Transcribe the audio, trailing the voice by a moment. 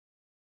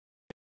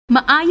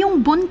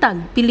Maayong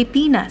buntag,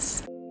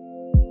 Pilipinas!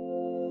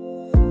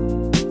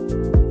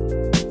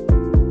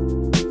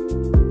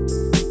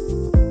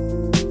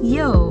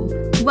 Yo!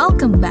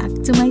 Welcome back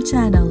to my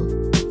channel.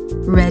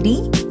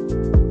 Ready?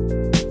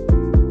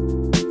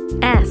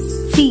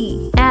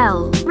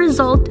 STL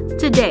Result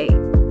Today.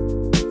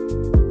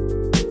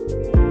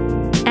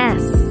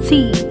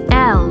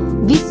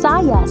 STL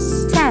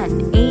Visayas,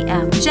 10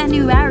 AM,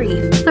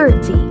 January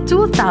 30,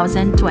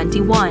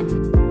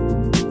 2021.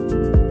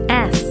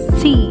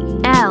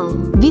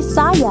 STL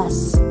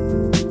Visayas.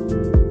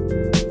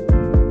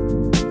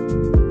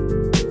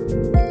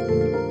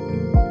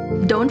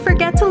 Don't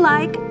forget to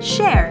like,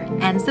 share,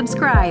 and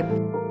subscribe.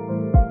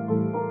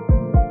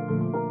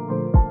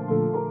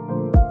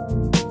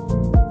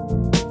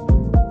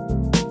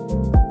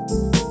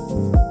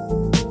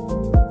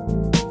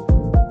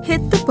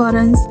 Hit the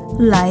buttons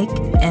like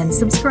and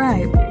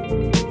subscribe.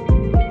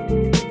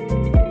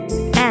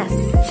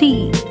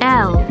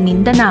 STL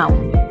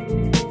Mindanao.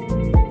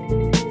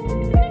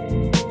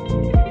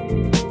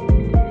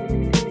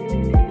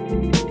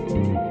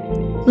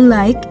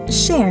 Like,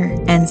 share,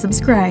 and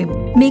subscribe.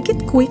 Make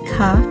it quick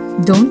ha,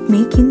 don't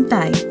make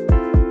hintay.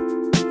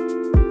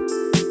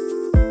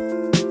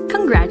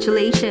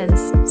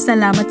 Congratulations!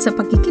 Salamat sa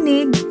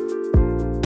pakikinig!